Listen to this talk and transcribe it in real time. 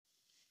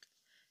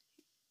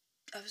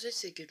I was going to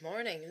say good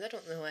morning, and I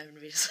don't know why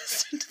anybody's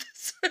listening to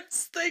this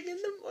first thing in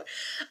the morning.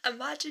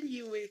 Imagine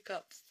you wake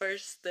up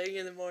first thing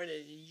in the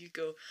morning and you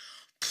go,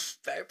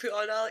 better put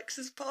on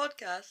Alex's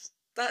podcast.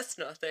 That's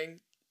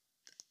nothing.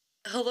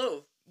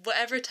 Hello,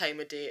 whatever time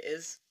of day it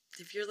is.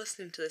 If you're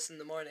listening to this in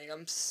the morning,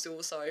 I'm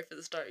so sorry for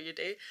the start of your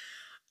day.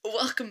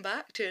 Welcome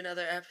back to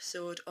another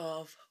episode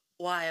of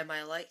Why Am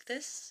I Like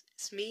This?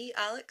 It's me,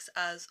 Alex,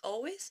 as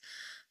always.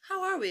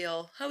 How are we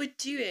all? How we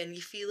doing?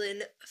 You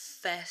feeling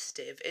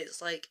festive?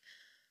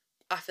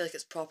 I feel like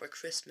it's proper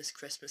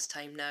Christmas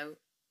time now.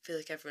 I feel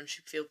like everyone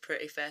should feel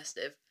pretty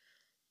festive.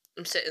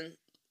 I'm sitting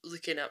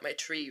looking at my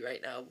tree right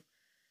now,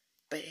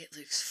 but it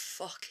looks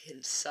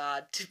fucking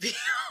sad, to be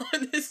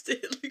honest.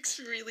 It looks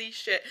really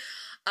shit.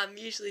 I'm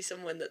usually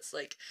someone that's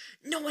like,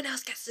 no one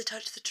else gets to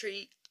touch the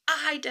tree.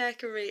 I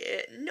decorate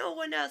it. No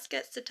one else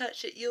gets to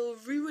touch it. You'll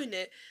ruin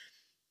it.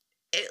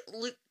 It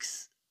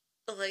looks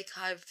like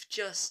I've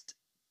just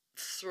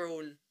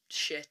thrown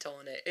shit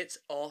on it. It's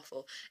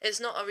awful.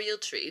 It's not a real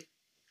tree.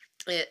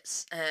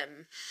 It's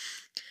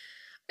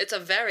a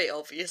very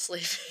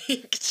obviously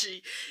fake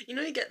tree. You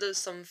know, you get those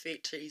some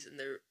fake trees and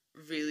they're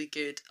really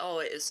good. Oh,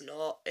 it is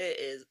not. It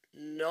is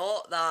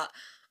not that.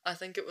 I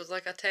think it was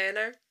like a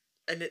tenner,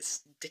 and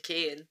it's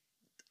decaying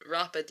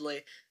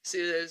rapidly. So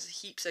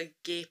there's heaps of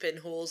gaping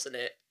holes in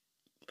it.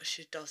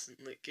 She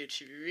doesn't look good.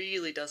 She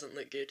really doesn't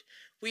look good.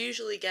 We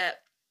usually get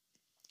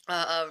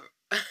a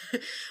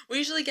we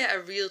usually get a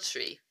real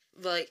tree.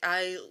 Like,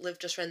 I live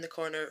just round the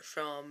corner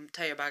from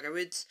Tirebagger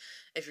Woods.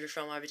 If you're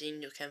from Aberdeen,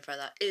 you'll ken where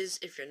that is.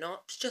 If you're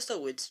not, it's just a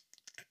woods.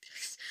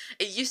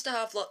 It used to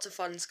have lots of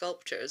fun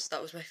sculptures.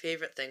 That was my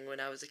favourite thing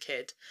when I was a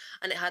kid.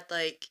 And it had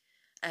it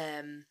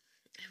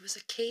was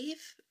a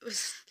cave. I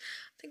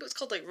think it was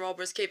called like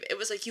Robber's Cave. It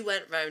was like you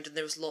went round and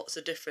there was lots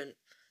of different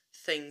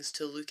things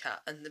to look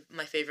at. And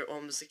my favourite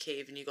one was the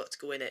cave, and you got to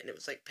go in it, and it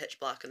was like pitch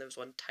black, and there was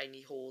one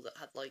tiny hole that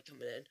had light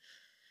coming in.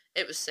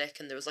 It was sick,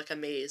 and there was like a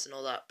maze and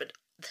all that, but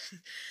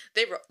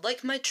they were,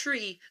 like my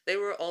tree, they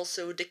were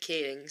also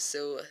decaying,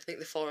 so I think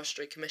the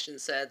Forestry Commission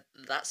said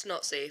that's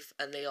not safe,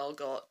 and they all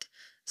got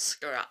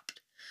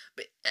scrapped.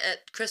 But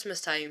at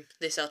Christmas time,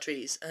 they sell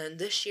trees, and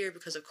this year,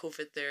 because of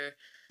COVID, they're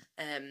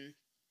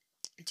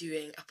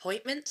doing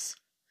appointments,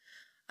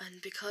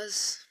 and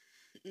because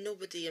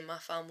nobody in my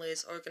family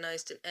is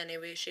organised in any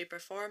way, shape, or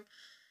form,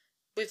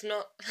 we've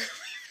not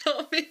we've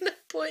not made an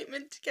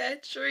appointment to get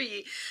a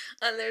tree,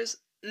 and there's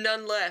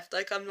none left.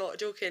 Like, I'm not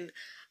joking.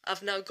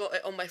 I've now got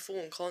it on my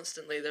phone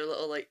constantly, their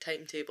little like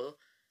timetable.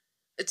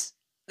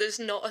 There's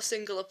not a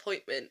single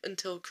appointment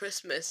until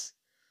Christmas.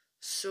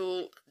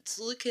 So it's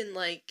looking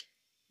like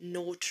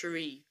no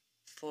tree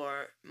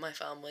for my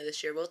family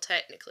this year. Well,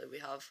 technically we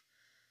have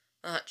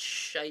that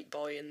shite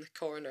boy in the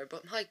corner,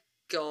 but my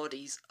god,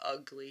 he's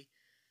ugly.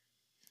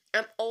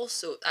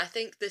 Also, I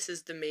think this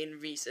is the main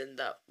reason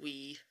that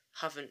we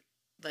haven't,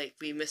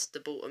 we missed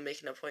the boat on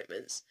making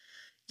appointments.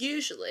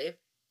 Usually,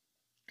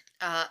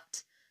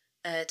 at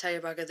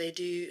Tirebagger, they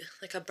do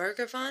like a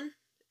burger van.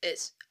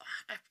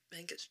 I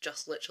think it's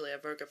just literally a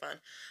burger van,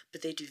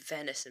 but they do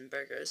venison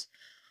burgers.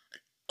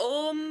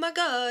 Oh my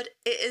god,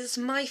 it is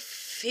my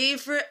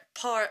favourite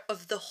part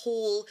of the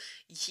whole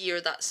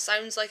year. That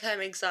sounds like I'm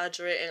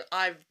exaggerating.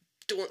 I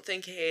don't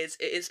think it is.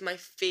 It is my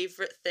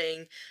favourite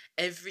thing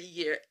every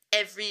year.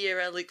 Every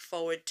year I look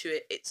forward to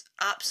it. It's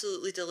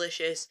absolutely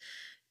delicious.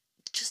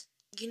 Just,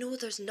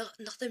 there's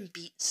nothing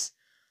beats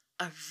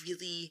a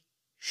really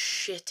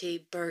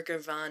shitty burger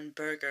van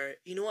burger.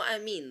 You know what I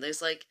mean?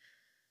 There's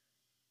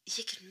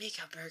you can make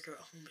a burger at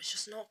home, but it's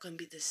just not going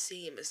to be the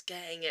same as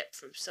getting it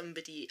from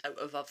somebody out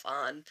of a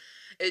van.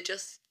 It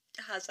just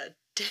has a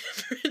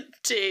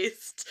different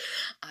taste.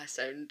 I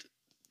sound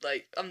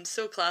like I'm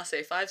so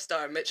classy.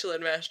 5-star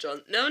Michelin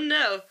restaurant.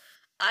 No.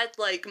 I'd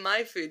like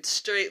my food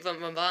straight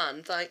from a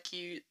van. Thank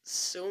you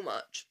so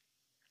much.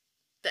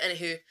 But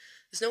anywho,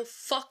 there's no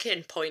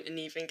fucking point in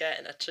even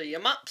getting a tree.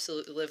 I'm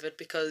absolutely livid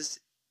because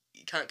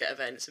you can't get a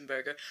venison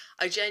burger.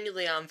 I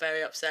genuinely am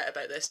very upset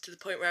about this, to the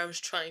point where I was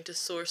trying to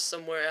source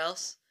somewhere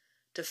else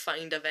to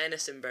find a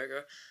venison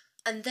burger.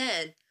 And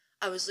then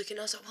I was like,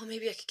 well,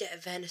 maybe I could get a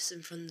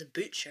venison from the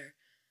butcher.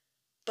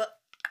 But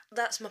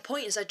that's my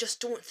point, is I just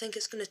don't think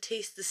it's going to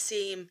taste the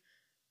same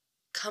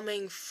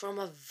coming from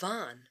a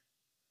van.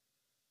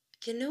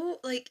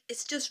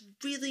 It's just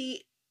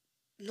really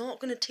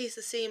not going to taste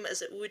the same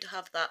as it would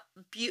have that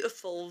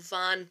beautiful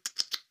van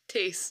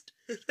taste.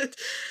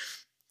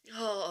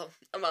 Oh,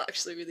 I'm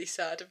actually really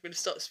sad. I'm going to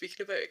stop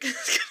speaking about it because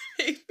it's going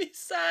to make me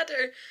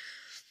sadder.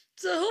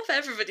 So I hope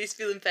everybody's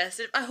feeling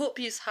festive. I hope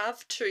you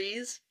have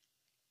trees.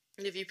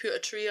 And if you put a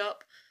tree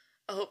up,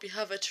 I hope you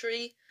have a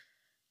tree.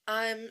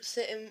 I'm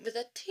sitting with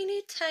a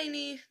teeny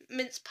tiny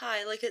mince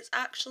pie. It's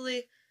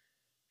actually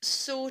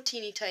so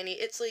teeny tiny.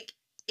 It's like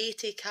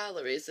 80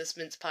 calories, this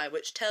mince pie,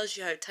 which tells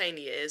you how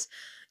tiny it is.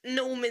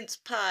 No mince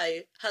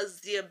pie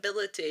has the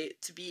ability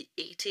to be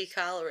 80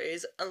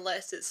 calories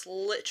unless it's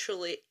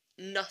literally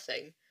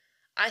nothing.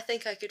 I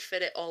think I could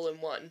fit it all in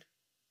one.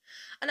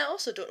 And I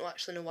also don't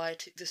actually know why I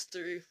took this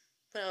through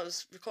when I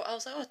was recording. I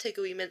was like, I'll take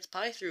a wee mince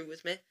pie through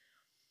with me.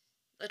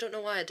 I don't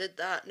know why I did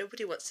that.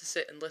 Nobody wants to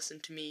sit and listen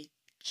to me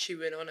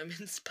chewing on a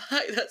mince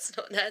pie. That's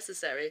not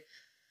necessary.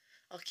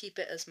 I'll keep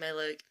it as my,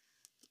 like,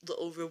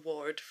 little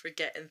reward for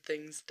getting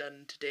things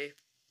done today.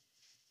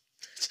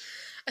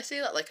 I say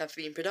that like I've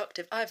been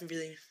productive. I haven't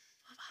really...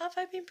 Have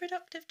I been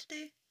productive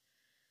today?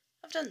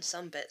 I've done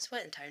some bits.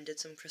 Went in town, did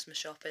some Christmas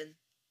shopping.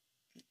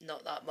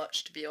 Not that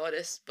much, to be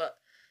honest, but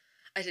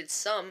I did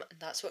some, and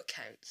that's what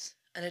counts.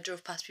 And I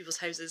drove past people's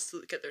houses to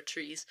look at their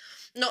trees.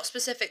 Not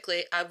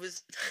specifically, I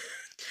was...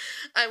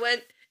 I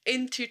went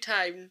into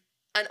town,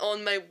 and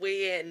on my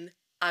way in,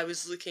 I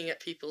was looking at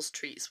people's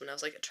trees when I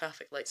was, like, at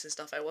traffic lights and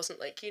stuff. I wasn't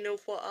like, you know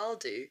what I'll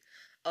do?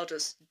 I'll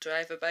just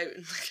drive about and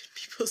look at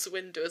people's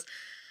windows.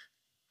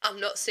 I'm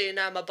not saying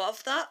I'm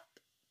above that,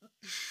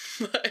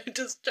 but I'm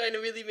just trying to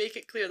really make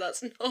it clear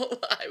that's not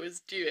what I was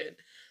doing.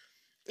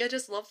 I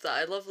just love that.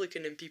 I love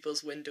looking in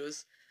people's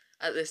windows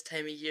at this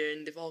time of year,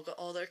 and they've all got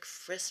all their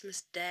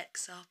Christmas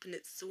decks up, and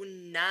it's so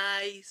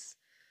nice.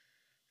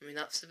 I mean,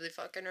 that's if they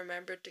fucking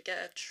remembered to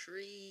get a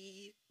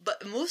tree.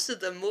 But most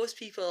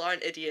people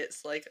aren't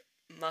idiots like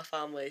my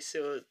family,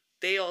 so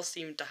they all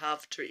seem to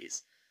have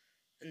trees.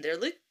 And they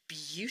look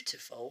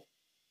beautiful.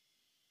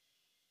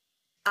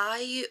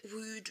 I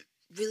would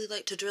really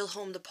like to drill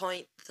home the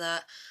point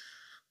that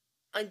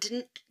I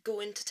didn't go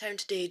into town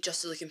today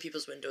just to look in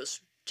people's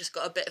windows. Just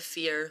got a bit of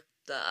fear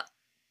that,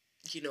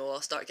 you know,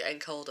 I'll start getting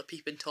called a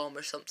peeping Tom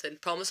or something.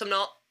 Promise I'm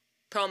not.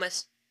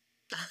 Promise.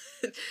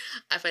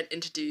 I went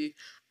in to do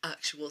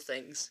actual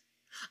things.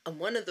 And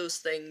one of those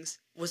things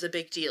was a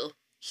big deal.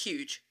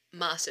 Huge.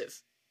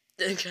 Massive.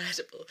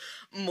 Incredible.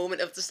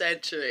 Moment of the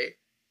century.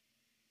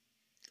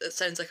 It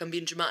sounds like I'm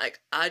being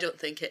dramatic. I don't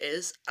think it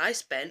is. I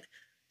spent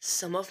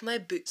some of my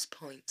boots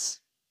points.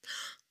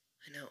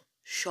 I know.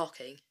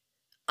 Shocking.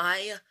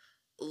 I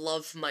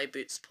love my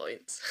boots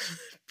points.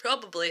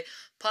 Probably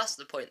past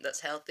the point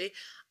that's healthy.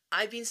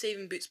 I've been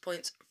saving boots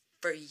points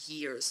for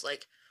years.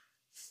 Like,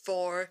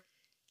 for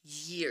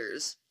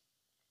years.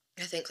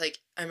 I think, like,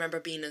 I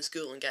remember being in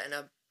school and getting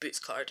a boots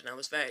card, and I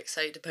was very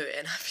excited about it,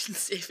 and I've been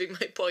saving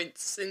my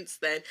points since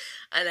then,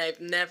 and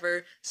I've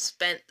never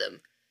spent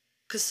them.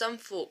 Because some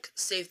folk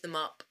save them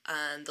up,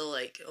 and they're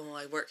like, oh,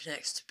 I work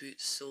next to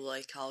Boots, so,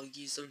 like, I'll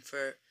use them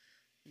for,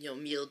 you know,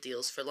 meal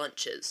deals for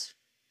lunches.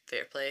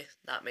 Fair play,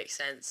 that makes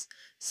sense.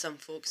 Some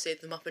folks save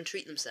them up and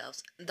treat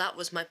themselves. That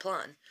was my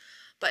plan.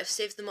 But I've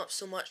saved them up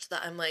so much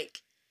that I'm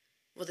like,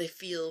 well, they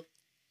feel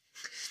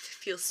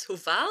so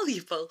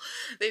valuable.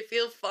 They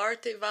feel far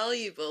too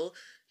valuable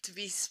to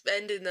be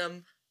spending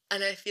them,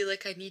 and I feel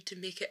like I need to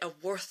make it a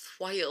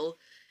worthwhile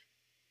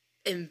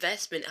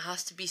investment. It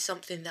has to be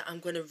something that I'm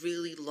going to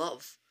really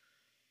love.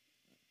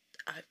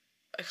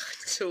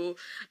 So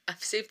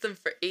I've saved them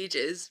for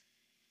ages,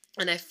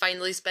 and I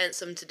finally spent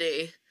some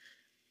today.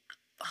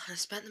 I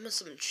spent them on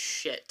some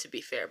shit, to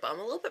be fair, but I'm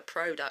a little bit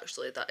proud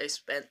actually that I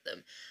spent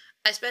them.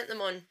 I spent them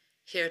on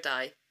hair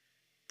dye,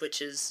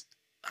 which is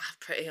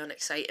pretty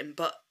unexciting,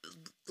 but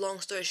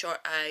long story short,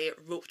 I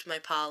roped my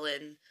pal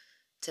in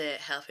to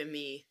helping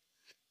me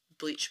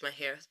bleach my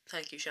hair.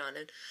 Thank you,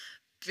 Shannon.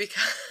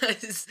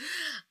 Because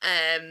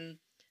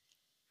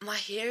my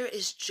hair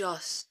is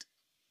just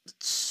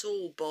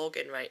so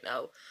bogging right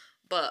now,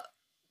 but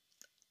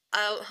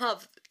I don't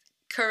have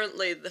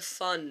currently the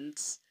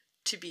funds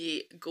to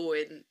be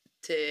going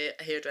to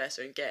a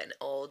hairdresser and getting it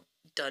all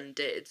done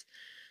did.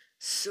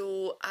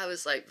 So I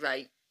was like,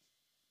 right,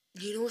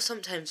 you know,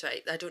 sometimes,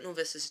 right, I don't know if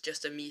this is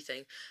just a me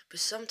thing, but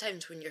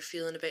sometimes when you're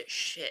feeling a bit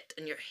shit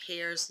and your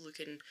hair's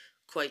looking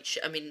quite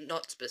shit, I mean,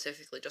 not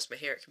specifically just my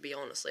hair, it can be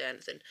honestly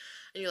anything,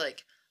 and you're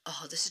like,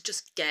 oh, this is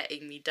just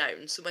getting me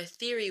down. So my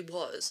theory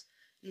was,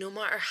 no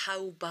matter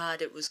how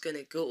bad it was going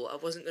to go, I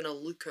wasn't going to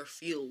look or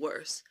feel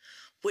worse,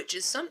 which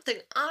is something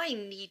I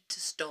need to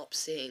stop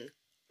saying.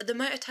 The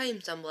amount of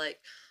times I'm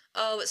like,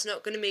 oh, it's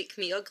not going to make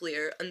me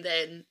uglier, and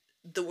then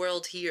the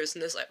world hears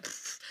and it's like,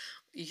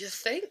 you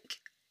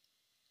think?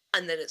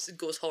 And then it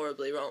goes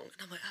horribly wrong.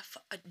 And I'm like,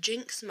 I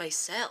jinx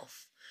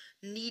myself.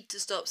 Need to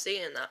stop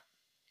saying that.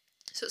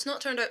 So it's not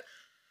turned out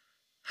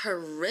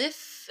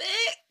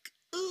horrific.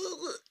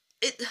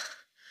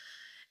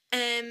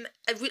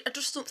 I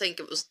just don't think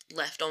it was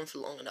left on for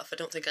long enough. I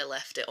don't think I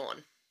left it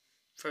on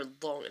for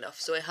long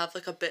enough. So I have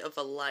like a bit of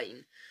a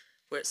line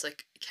where it's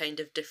like kind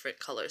of different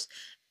colours.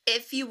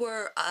 If you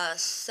were a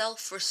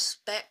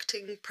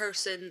self-respecting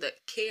person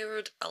that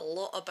cared a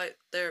lot about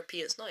their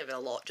appearance, not even a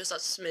lot, just a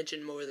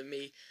smidgen more than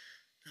me,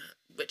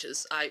 which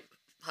is, I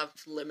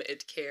have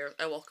limited care.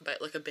 I walk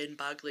about like a bin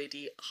bag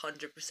lady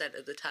 100%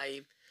 of the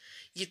time.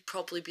 You'd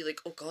probably be like,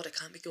 oh god, I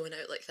can't be going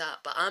out like that.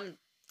 But I'm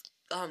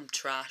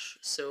trash,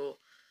 so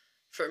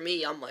for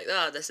me, I'm like,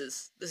 this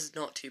is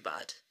not too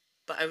bad.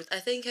 But I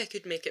think I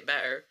could make it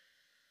better.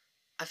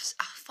 I've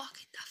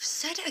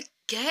said it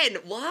again.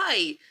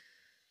 Why?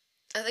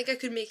 I think I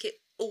could make it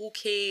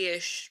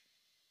okay-ish.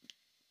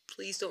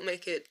 Please don't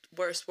make it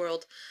worse,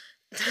 world.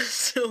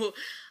 So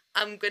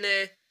I'm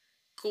gonna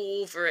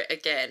go over it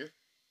again.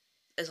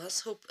 And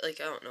let's hope, like,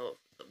 I don't know,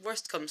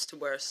 worst comes to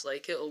worst,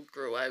 like, it'll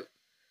grow out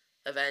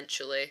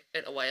eventually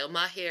in a while.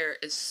 My hair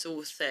is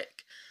so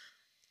thick.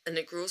 and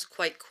it grows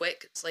quite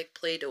quick. It's like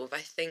Play-Doh. If I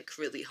think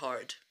really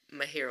hard,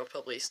 my hair will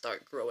probably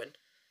start growing.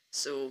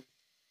 So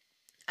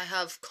I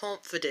have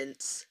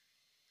confidence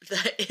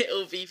that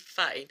it'll be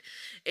fine.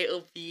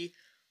 It'll be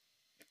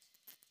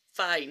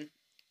fine.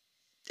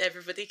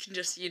 Everybody can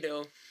just,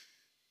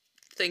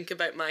 think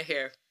about my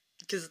hair.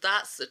 Because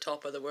that's the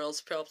top of the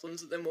world's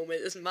problems at the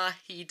moment, is my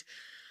head.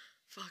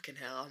 Fucking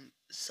hell, I'm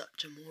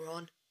such a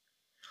moron.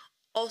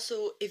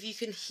 Also, if you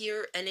can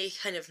hear any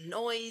kind of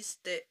noise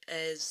that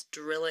is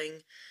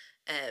drilling,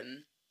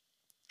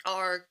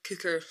 our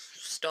cooker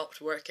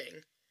stopped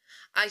working.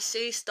 I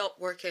say stopped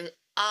working.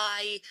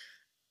 I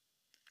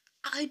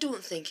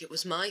don't think it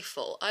was my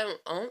fault. I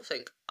don't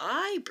think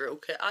I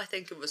broke it. I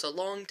think it was a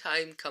long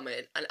time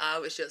coming, and I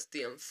was just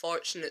the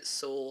unfortunate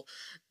soul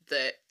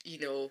that,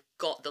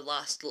 got the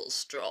last little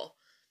straw.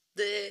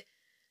 The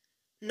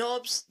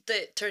knobs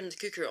that turned the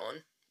cooker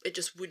on, it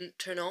just wouldn't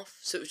turn off,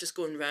 so it was just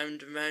going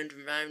round and round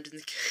and round,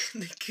 and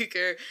the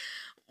cooker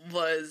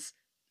was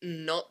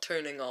not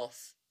turning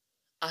off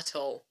at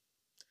all.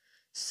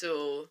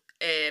 So,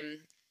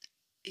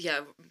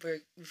 yeah,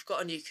 we've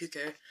got a new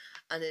cooker,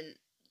 and in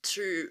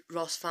true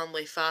Ross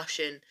family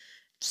fashion,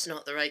 it's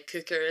not the right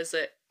cooker, is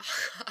it?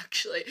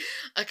 Actually,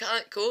 I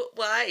can't cope.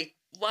 Why?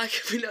 Why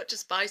can we not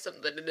just buy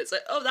something and it's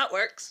like, oh, that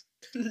works?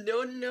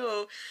 No,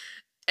 no.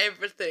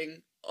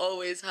 Everything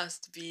always has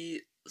to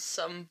be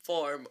some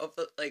form of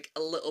like a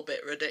little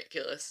bit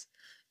ridiculous.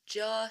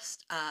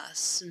 Just a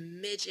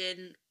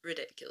smidgen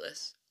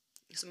ridiculous.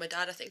 So my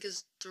dad, I think,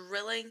 is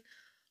drilling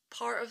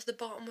part of the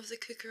bottom of the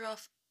cooker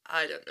off.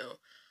 I don't know.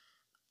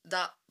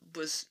 That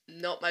was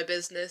not my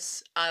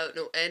business. I don't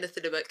know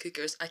anything about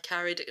cookers. I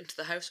carried it into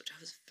the house, which I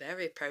was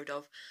very proud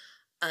of,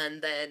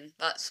 and then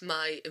that's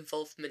my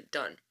involvement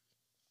done.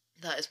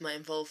 That is my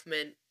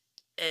involvement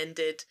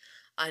ended.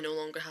 I no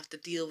longer have to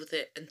deal with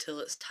it until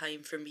it's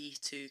time for me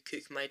to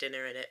cook my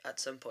dinner in it at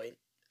some point,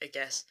 I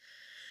guess.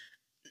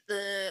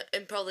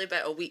 In probably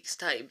about a week's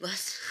time.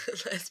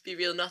 Let's be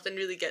real. Nothing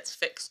really gets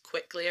fixed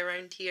quickly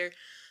around here,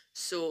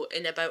 so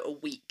in about a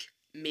week,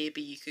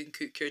 maybe you can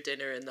cook your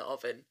dinner in the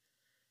oven.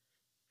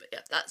 But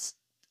yeah, that's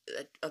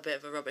a bit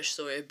of a rubbish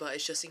story, but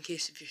it's just in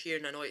case if you're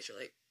hearing a noise, you're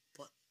like,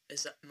 what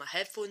is that? My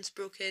headphone's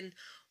broken?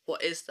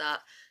 What is that?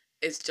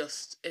 It's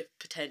just, it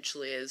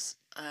potentially is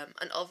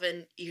an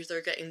oven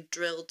either getting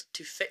drilled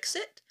to fix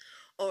it,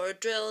 or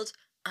drilled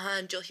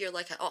and you'll hear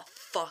like a oh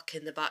fuck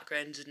in the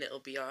background, and it'll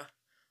be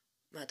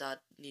my dad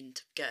needing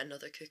to get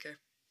another cooker.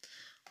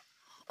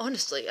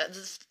 Honestly,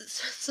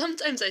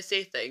 sometimes I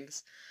say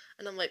things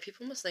and I'm like,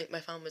 people must think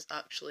my family's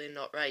actually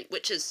not right,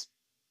 which is,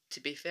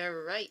 to be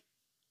fair, right.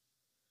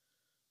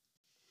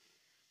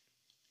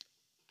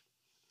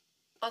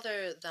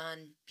 Other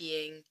than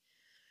being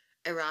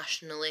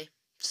irrationally,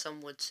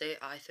 some would say,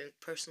 I think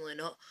personally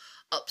not,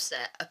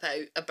 upset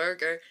about a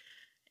burger,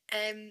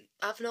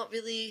 I've not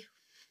really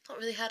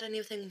had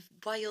anything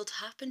wild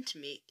happen to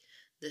me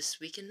this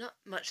week, and not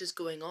much is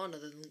going on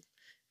other than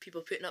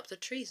people putting up their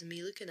trees and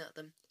me looking at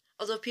them.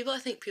 Although I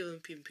think people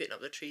have been putting up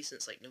their trees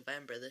since like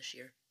November this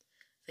year.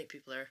 I think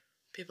people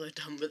are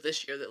done with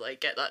this year that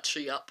like get that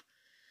tree up.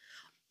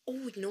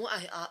 Oh, you know what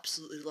I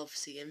absolutely love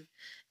seeing?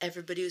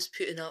 Everybody was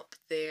putting up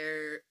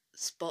their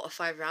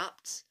Spotify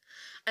Wrapped.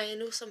 I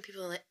know some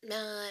people are like,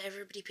 nah,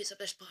 everybody puts up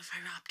their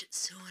Spotify Wrapped,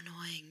 it's so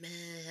annoying,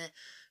 meh.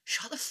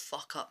 Shut the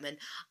fuck up, man.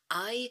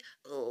 I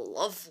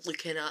love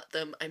looking at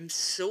them. I'm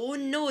so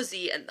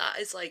nosy, and that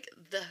is like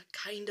the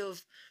kind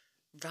of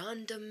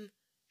random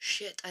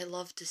shit I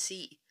love to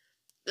see.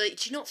 Like,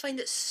 do you not find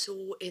it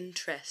so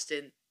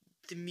interesting,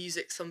 the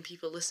music some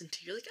people listen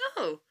to? You're like,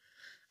 oh,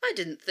 I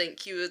didn't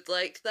think you would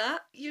like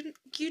that. You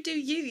do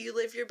you. You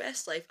live your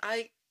best life.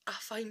 I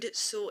find it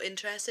so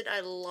interesting.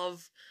 I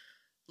love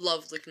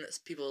looking at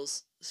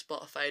people's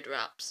Spotify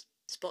Wraps.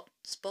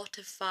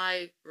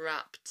 Spotify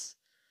Wrapped.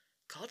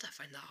 God, I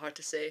find that hard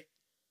to say.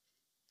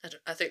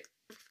 I think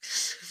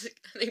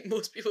I think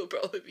most people would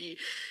probably be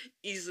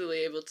easily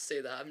able to say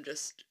that. I'm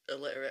just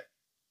illiterate.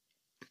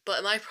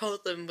 But my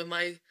problem with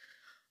my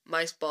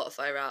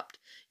Spotify Wrapped,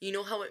 you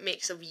know how it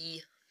makes a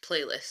wee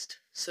playlist.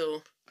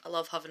 So I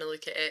love having a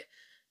look at it.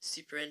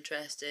 Super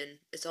interesting.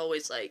 It's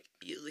always like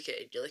you look at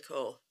it, you're like,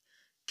 oh,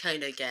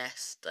 kind of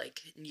guessed,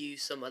 like knew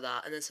some of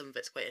that, and then some of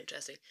it's quite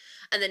interesting.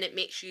 And then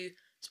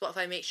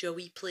Spotify makes you a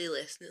wee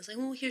playlist, and it's like,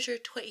 oh, here's your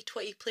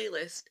 2020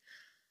 playlist.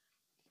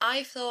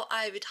 I thought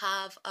I would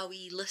have a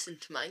wee listen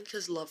to mine,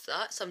 because love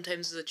that.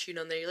 Sometimes there's a tune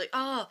on there, you're like,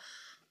 ah, oh,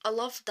 I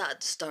love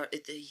that start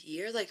of the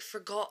year, like,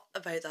 forgot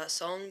about that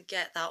song,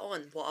 get that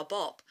on, what a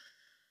bop.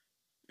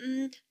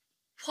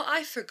 What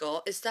I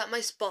forgot is that my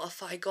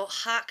Spotify got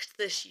hacked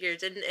this year,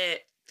 didn't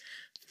it?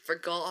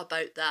 Forgot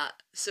about that.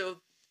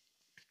 So,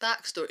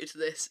 backstory to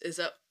this is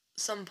at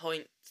some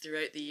point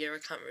throughout the year, I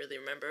can't really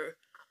remember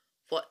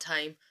what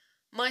time,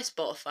 my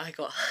Spotify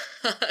got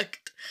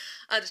hacked.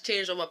 I had to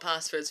change all my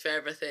passwords for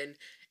everything.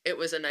 It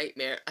was a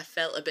nightmare. I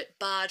felt a bit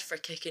bad for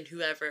kicking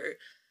whoever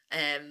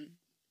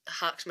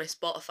hacked my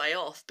Spotify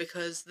off,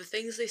 because the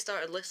things they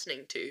started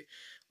listening to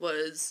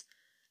was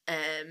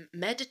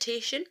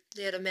meditation.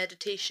 They had a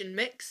meditation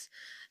mix.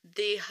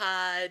 They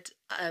had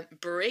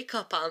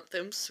breakup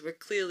anthems, so we're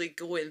clearly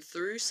going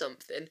through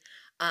something,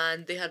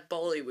 and they had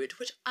Bollywood,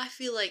 which I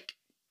feel like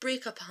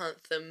breakup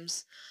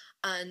anthems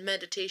and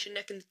meditation,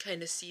 I can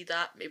kind of see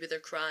that. Maybe they're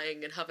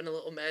crying and having a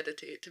little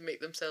meditate to make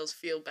themselves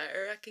feel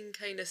better. I can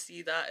kind of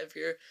see that if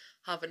you're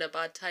having a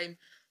bad time.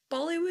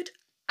 Bollywood,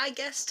 I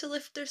guess, to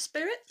lift their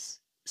spirits.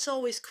 It's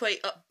always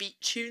quite upbeat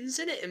tunes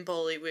in it in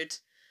Bollywood.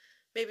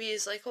 Maybe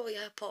it's like, oh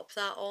yeah, pop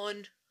that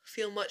on,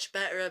 feel much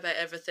better about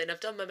everything. I've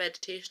done my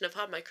meditation, I've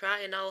had my cry,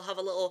 and I'll have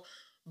a little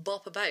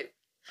bop about.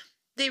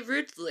 They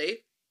rudely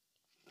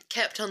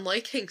kept on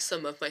liking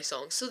some of my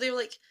songs. So they were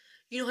like,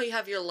 you know how you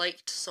have your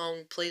liked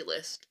song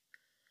playlist?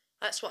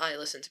 That's what I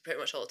listen to pretty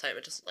much all the time.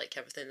 I just like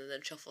everything and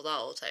then shuffle that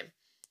all the time.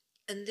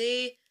 And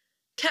they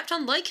kept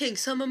on liking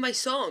some of my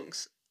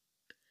songs.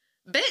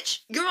 Bitch,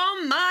 you're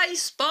on my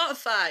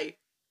Spotify!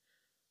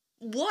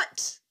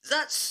 What?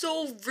 That's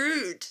so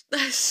rude.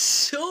 That's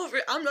so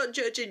rude. I'm not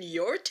judging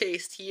your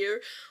taste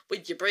here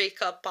with your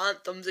breakup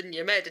anthems and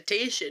your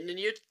meditation, and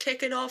you're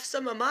kicking off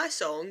some of my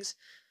songs.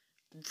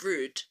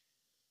 Rude.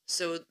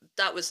 So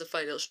that was the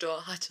final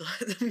straw. I had to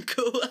let them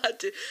go. I had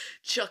to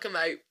chuck them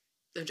out.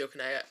 I'm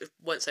joking.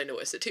 Once I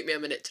noticed, it took me a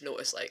minute to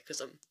notice, like, because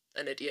I'm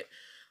an idiot.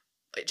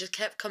 It just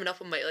kept coming up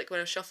on my, like,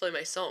 when I was shuffling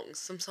my songs,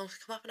 some songs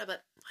come up and I'm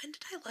like, when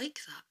did I like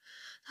that?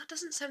 That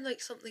doesn't sound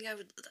like something I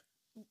would,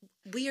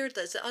 weird,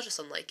 that's it, I'll just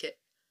unlike it.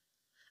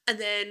 And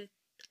then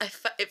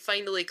it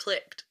finally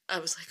clicked. I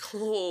was like,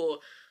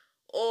 oh,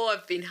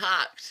 I've been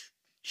hacked.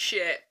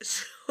 Shit.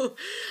 So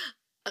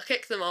I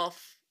kicked them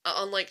off.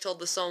 I unliked all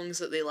the songs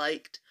that they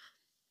liked.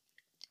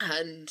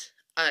 And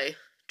I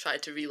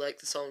tried to re-like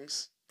the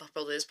songs.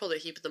 There's probably a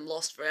heap of them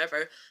lost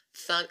forever,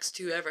 thanks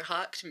to whoever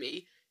hacked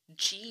me.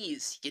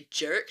 Jeez, you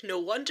jerk. No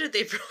wonder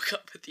they broke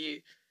up with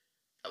you.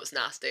 That was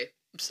nasty.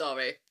 I'm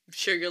sorry. I'm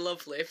sure you're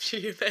lovely. I'm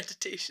sure your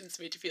meditations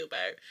made you feel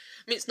better.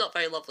 I mean, it's not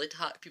very lovely to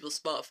hack people's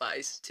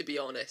Spotify's, to be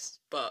honest,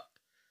 but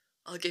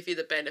I'll give you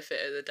the benefit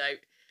of the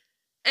doubt.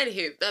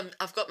 Anywho,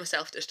 I've got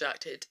myself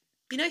distracted.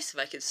 Be nice if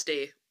I could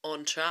stay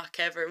on track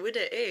ever, would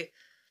it, eh?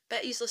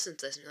 Bet he's listening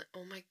to this and you're like,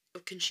 oh my,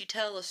 can she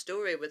tell a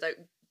story without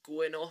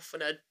going off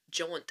on a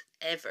jaunt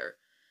ever?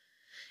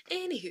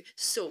 Anywho,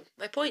 so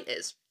my point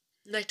is,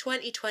 my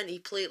 2020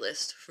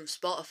 playlist from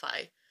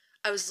Spotify,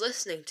 I was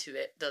listening to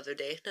it the other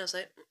day and I was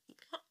like,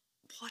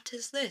 what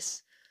is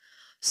this?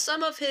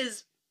 Some of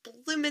his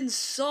bloomin'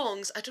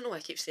 songs, I don't know why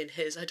I keep saying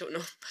his, I don't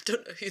know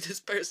who this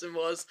person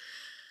was.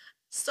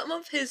 Some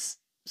of his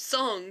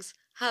songs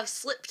have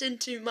slipped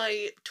into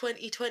my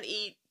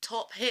 2020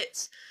 top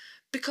hits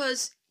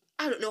because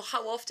I don't know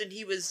how often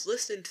he was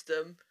listening to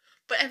them,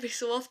 but every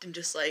so often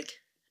just like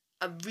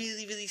a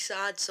really, really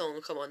sad song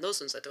will come on. Those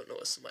ones I don't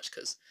notice so much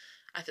because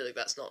I feel like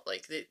that's not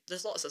like,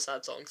 there's lots of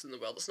sad songs in the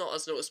world, it's not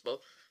as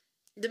noticeable.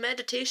 The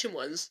meditation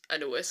ones I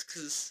notice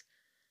because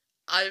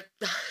I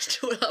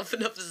don't have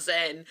enough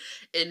zen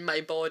in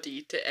my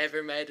body to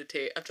ever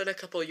meditate. I've done a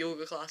couple of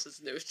yoga classes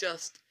and it was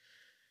just,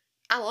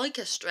 I like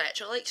a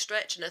stretch. I like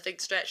stretching. I think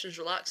stretching's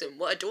relaxing.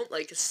 What I don't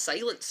like is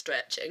silent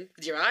stretching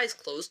with your eyes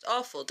closed.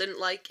 Awful. Didn't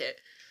like it.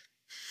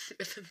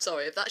 I'm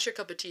sorry, if that's your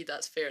cup of tea,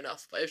 that's fair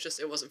enough. But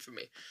it wasn't for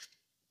me.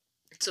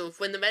 So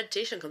when the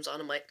meditation comes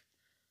on, I'm like,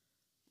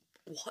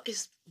 what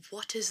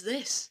is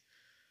this?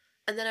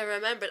 And then I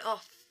remembered,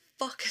 oh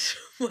fuck it,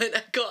 when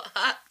I got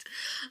hacked.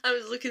 I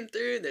was looking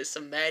through and there's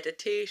some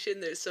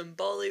meditation, there's some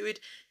Bollywood.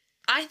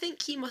 I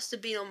think he must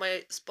have been on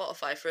my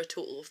Spotify for a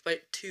total of about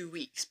 2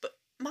 weeks, but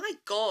my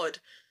god,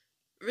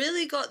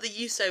 really got the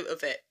use out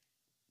of it.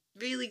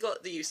 Really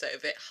got the use out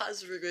of it.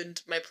 Has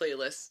ruined my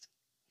playlist.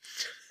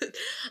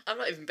 I'm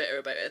not even bitter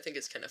about it. I think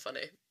it's kind of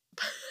funny.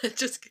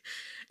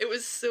 It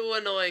was so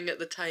annoying at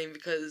the time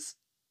because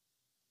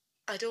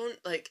I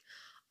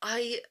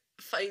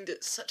find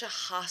it such a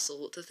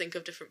hassle to think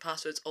of different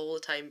passwords all the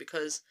time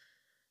because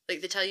like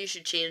they tell you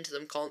should change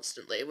them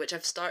constantly, which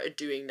I've started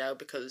doing now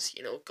because,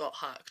 got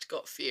hacked,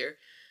 got fear,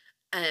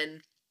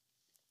 and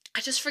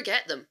I just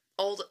forget them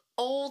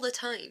all the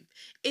time.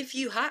 If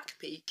you hack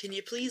me, can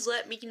you please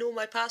let me know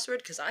my password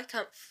because I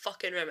can't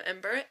fucking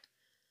remember it.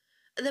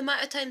 And the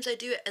amount of times I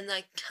do it and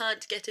I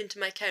can't get into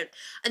my account,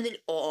 and then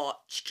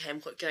what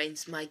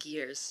grinds my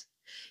gears?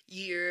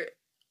 You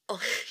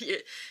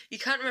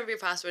can't remember your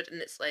password,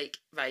 and it's like,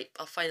 right,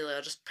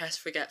 I'll just press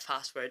forget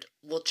password.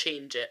 We'll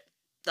change it.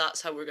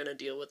 That's how we're gonna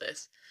deal with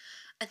this.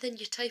 And then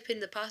you type in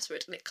the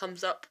password, and it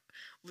comes up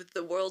with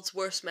the world's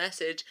worst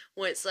message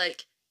where it's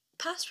like,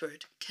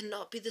 password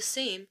cannot be the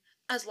same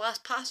as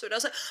last password. I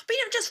was like, but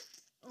just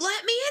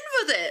let me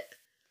in with it.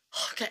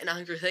 Oh, I'm getting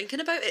angry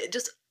thinking about it. It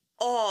just,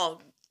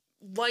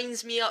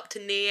 winds me up to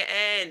no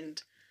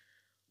end.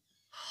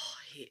 Oh,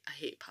 I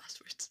hate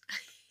passwords. I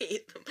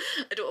hate them.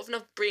 I don't have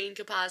enough brain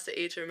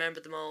capacity to remember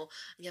them all.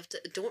 And you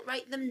don't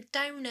write them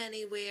down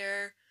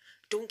anywhere.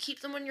 Don't keep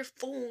them on your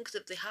phone, because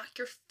if they hack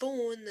your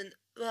phone, then,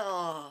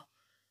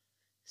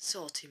 it's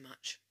all too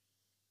much.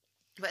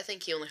 But I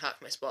think he only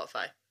hacked my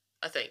Spotify.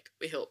 I think.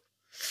 We hope.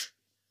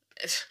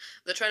 If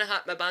they're trying to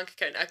hack my bank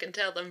account, I can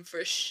tell them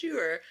for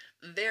sure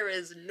there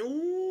is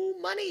no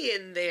money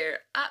in there.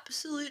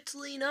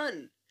 Absolutely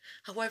none.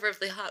 However, if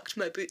they hacked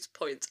my boots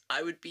points,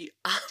 I would be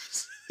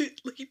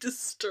absolutely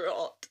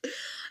distraught.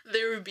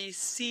 There would be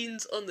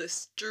scenes on the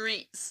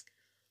streets.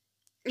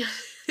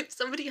 If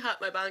somebody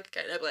hacked my bank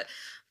account, I'd be like,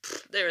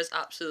 there is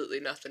absolutely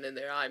nothing in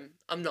there.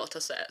 I'm not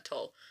upset at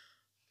all.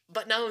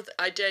 But now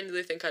I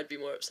genuinely think I'd be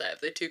more upset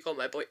if they took all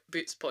my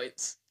boots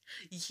points.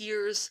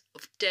 Years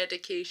of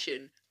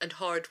dedication and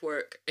hard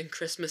work and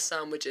Christmas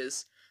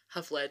sandwiches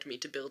have led me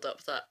to build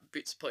up that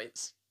boots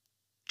points.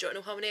 Do you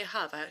know how many I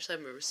have? I actually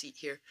have a receipt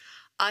here.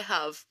 I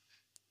have,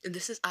 and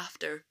this is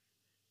after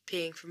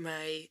paying for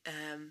my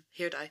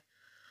hair dye,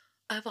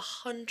 I have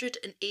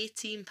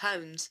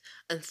 £118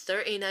 and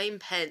 39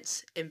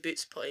 pence in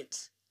boots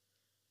points.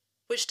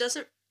 Which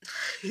doesn't,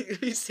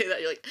 you say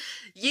that, you're like,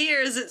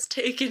 years it's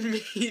taken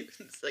me.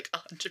 It's like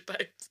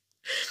 £100.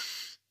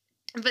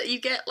 But you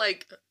get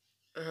like,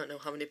 I don't know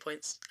how many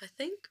points. I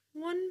think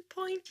 1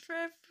 point for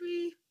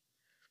every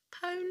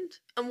pound.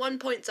 And 1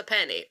 point's a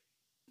penny.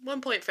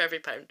 1 point for every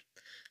pound.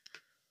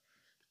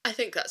 I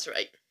think that's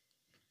right.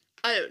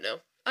 I don't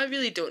know. I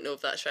really don't know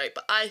if that's right,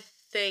 but I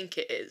think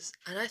it is.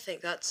 And I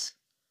think that's,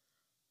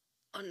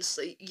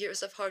 honestly,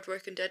 years of hard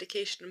work and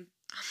dedication.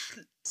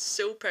 I'm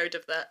so proud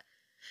of that.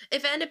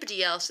 If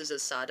anybody else is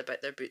as sad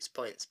about their boots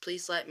points,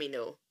 please let me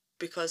know.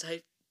 Because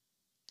I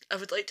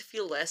would like to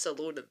feel less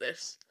alone in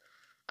this.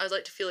 I would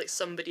like to feel like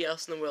somebody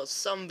else in the world,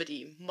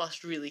 somebody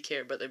must really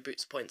care about their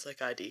boots points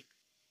like I do.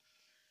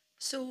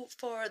 So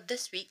for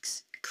this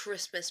week's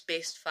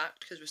Christmas-based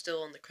fact, because we're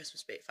still on the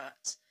Christmas-based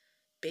facts,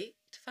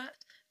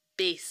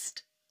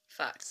 based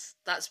facts.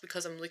 That's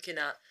because I'm looking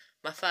at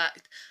my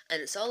fact,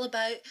 and it's all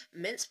about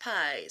mince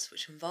pies,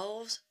 which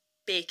involves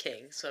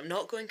baking. So I'm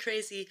not going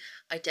crazy.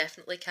 I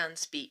definitely can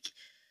speak.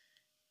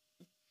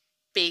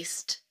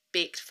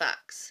 Baked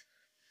facts.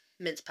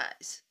 Mince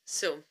pies.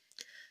 So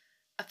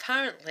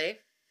apparently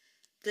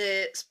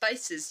the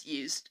spices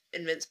used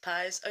in mince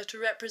pies are to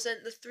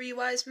represent the 3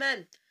 wise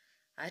men.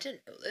 I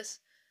didn't know this.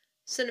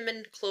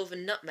 Cinnamon, clove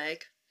and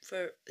nutmeg.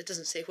 It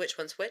doesn't say which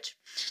one's which.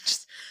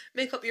 Just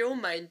make up your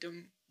own mind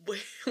on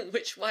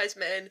which wise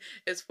man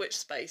is which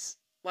spice.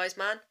 Wise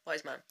man?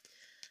 Wise man.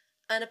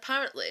 And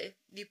apparently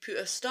you put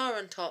a star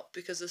on top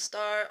because the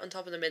star on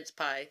top of the mince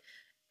pie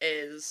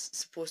is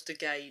supposed to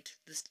be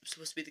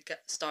the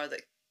star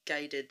that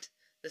guided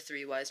the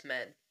 3 wise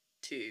men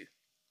to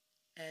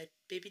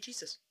baby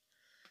Jesus,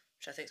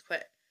 which I think is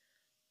quite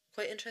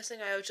interesting.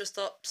 I just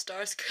thought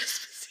stars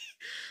Christmassy.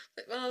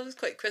 Like, well, it was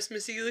quite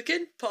Christmassy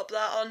looking. Pop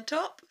that on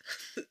top.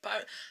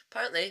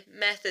 Apparently,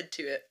 method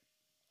to it.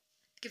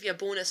 Give you a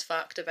bonus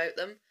fact about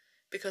them,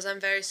 because I'm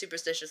very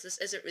superstitious. This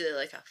isn't really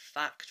like a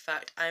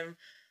fact. I'm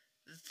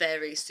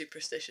very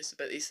superstitious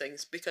about these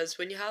things, because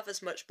when you have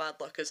as much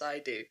bad luck as I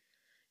do,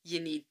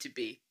 you need to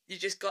be. You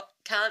just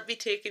can't be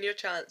taking your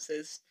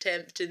chances,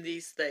 tempting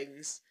these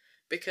things,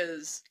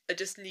 because I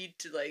just need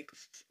to, like,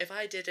 if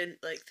I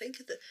didn't, like, think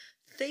of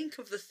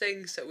the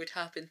things that would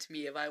happen to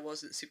me if I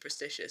wasn't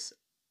superstitious.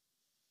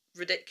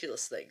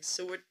 Ridiculous things.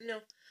 So we're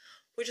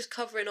just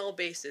covering all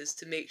bases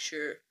to make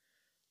sure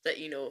that,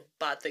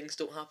 bad things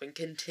don't happen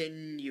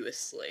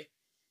continuously.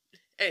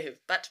 Anyway,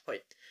 back to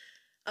point.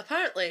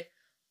 Apparently,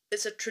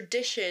 it's a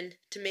tradition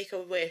to make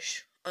a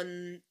wish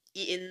on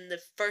eating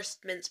the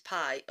first mince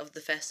pie of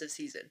the festive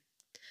season.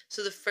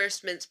 So the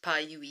first mince pie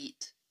you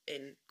eat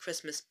in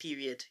Christmas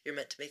period, you're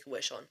meant to make a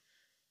wish on.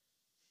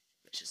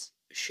 Which is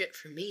shit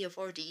for me. I've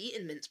already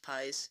eaten mince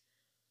pies.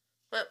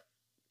 Well,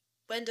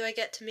 when do I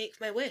get to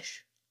make my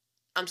wish?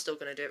 I'm still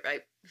going to do it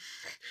right.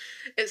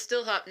 It's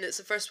still happening. It's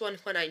the first one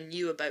when I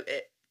knew about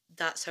it.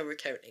 That's how we're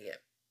counting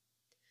it.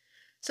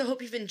 So I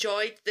hope you've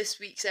enjoyed this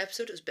week's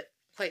episode. It was a bit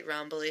quite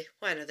rambly.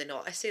 Why are they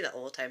not? I say that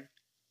all the time.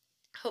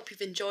 I hope you've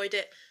enjoyed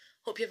it.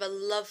 Hope you have a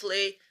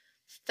lovely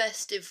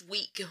festive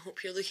week. I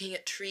hope you're looking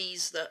at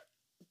trees that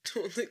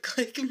don't look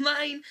like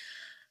mine.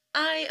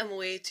 I am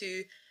away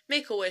to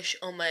make a wish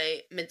on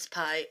my mince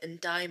pie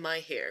and dye my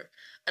hair.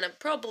 And I'm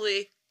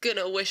probably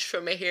gonna wish for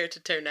my hair to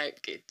turn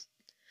out good.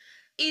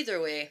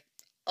 Either way,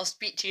 I'll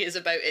speak to you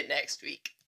about it next week.